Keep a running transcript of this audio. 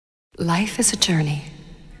Life is a journey.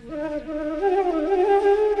 The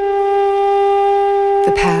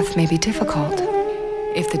path may be difficult.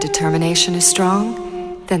 If the determination is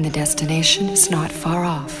strong, then the destination is not far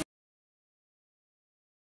off.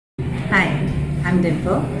 Hi, I'm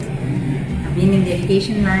Dimple. I've been in the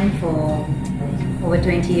education line for over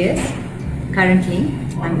 20 years. Currently,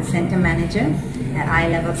 I'm the Center Manager at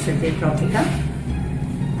I-Level City Tropica.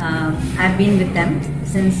 I've been with them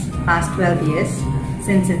since past 12 years,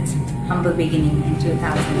 since its humble beginning in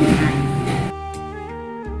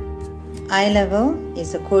 2009. I-Level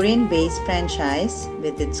is a Korean-based franchise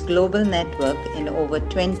with its global network in over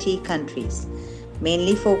 20 countries,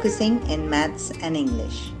 mainly focusing in maths and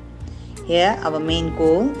English. Here, our main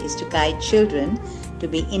goal is to guide children to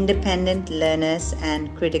be independent learners and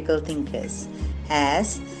critical thinkers,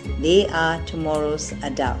 as they are tomorrow's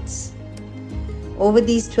adults. Over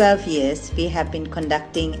these 12 years, we have been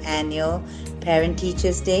conducting annual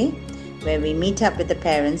Parent-Teachers Day, where we meet up with the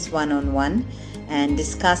parents one-on-one and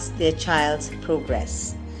discuss their child's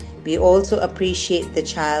progress. We also appreciate the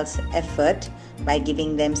child's effort by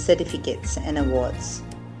giving them certificates and awards.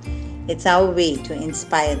 It's our way to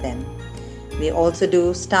inspire them. We also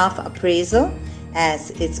do staff appraisal,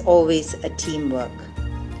 as it's always a teamwork.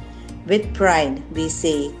 With pride, we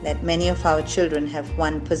say that many of our children have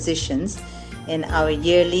won positions in our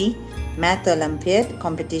yearly Math Olympiad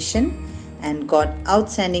competition and got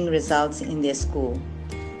outstanding results in their school.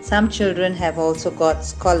 Some children have also got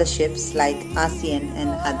scholarships like ASEAN and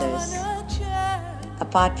others.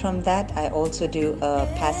 Apart from that, I also do a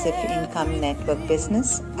passive income network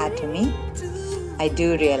business, Atomy. I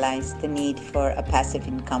do realize the need for a passive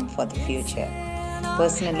income for the future.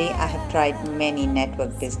 Personally, I have tried many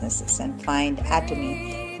network businesses and find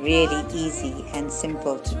Atomy really easy and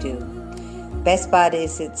simple to do. Best part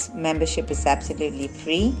is its membership is absolutely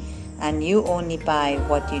free and you only buy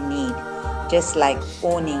what you need, just like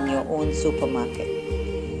owning your own supermarket.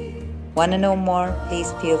 Want to know more?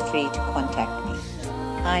 Please feel free to contact me.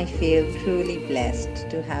 I feel truly blessed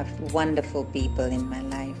to have wonderful people in my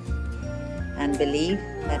life and believe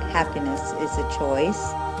that happiness is a choice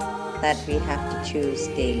that we have to choose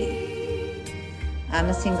daily. I'm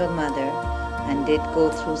a single mother and did go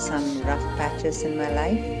through some rough patches in my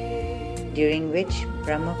life, during which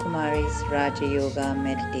Brahma Kumari's Raja Yoga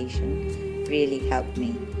meditation really helped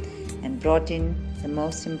me and brought in the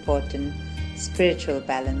most important spiritual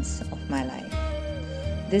balance of my life.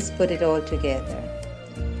 This put it all together.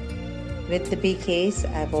 With the BKs,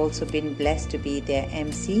 I've also been blessed to be their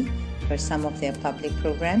MC for some of their public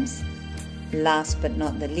programs. Last but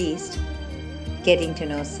not the least, getting to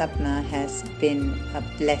know Sapna has been a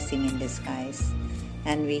blessing in disguise,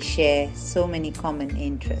 and we share so many common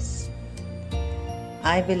interests.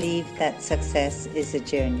 I believe that success is a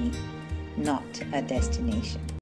journey, not a destination.